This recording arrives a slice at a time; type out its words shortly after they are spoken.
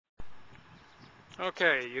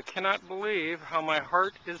Okay, you cannot believe how my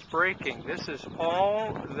heart is breaking. This is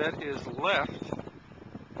all that is left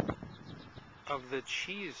of the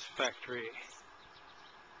cheese factory,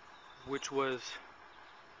 which was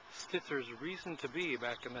Stitzer's reason to be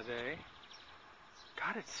back in the day.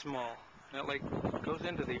 God, it's small. It like goes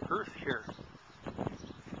into the earth here.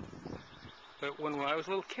 But when I was a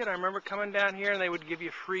little kid, I remember coming down here and they would give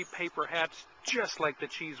you free paper hats just like the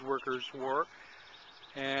cheese workers wore.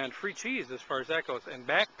 And free cheese as far as that goes. And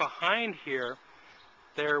back behind here,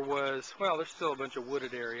 there was, well, there's still a bunch of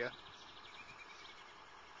wooded area.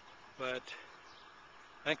 But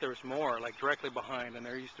I think there was more, like directly behind. And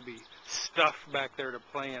there used to be stuff back there to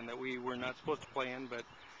play in that we were not supposed to play in, but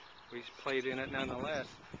we played in it nonetheless.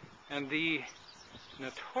 And the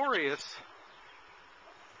notorious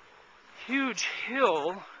huge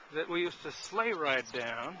hill that we used to sleigh ride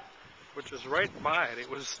down, which was right by it. It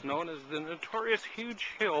was known as the notorious huge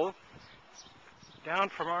hill down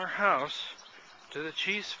from our house to the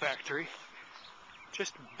cheese factory.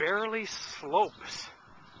 Just barely slopes.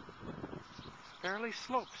 Barely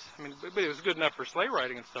slopes. I mean, but it was good enough for sleigh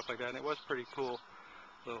riding and stuff like that, and it was a pretty cool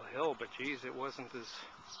little hill, but geez, it wasn't as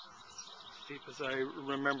steep as I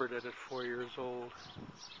remembered it at 4 years old.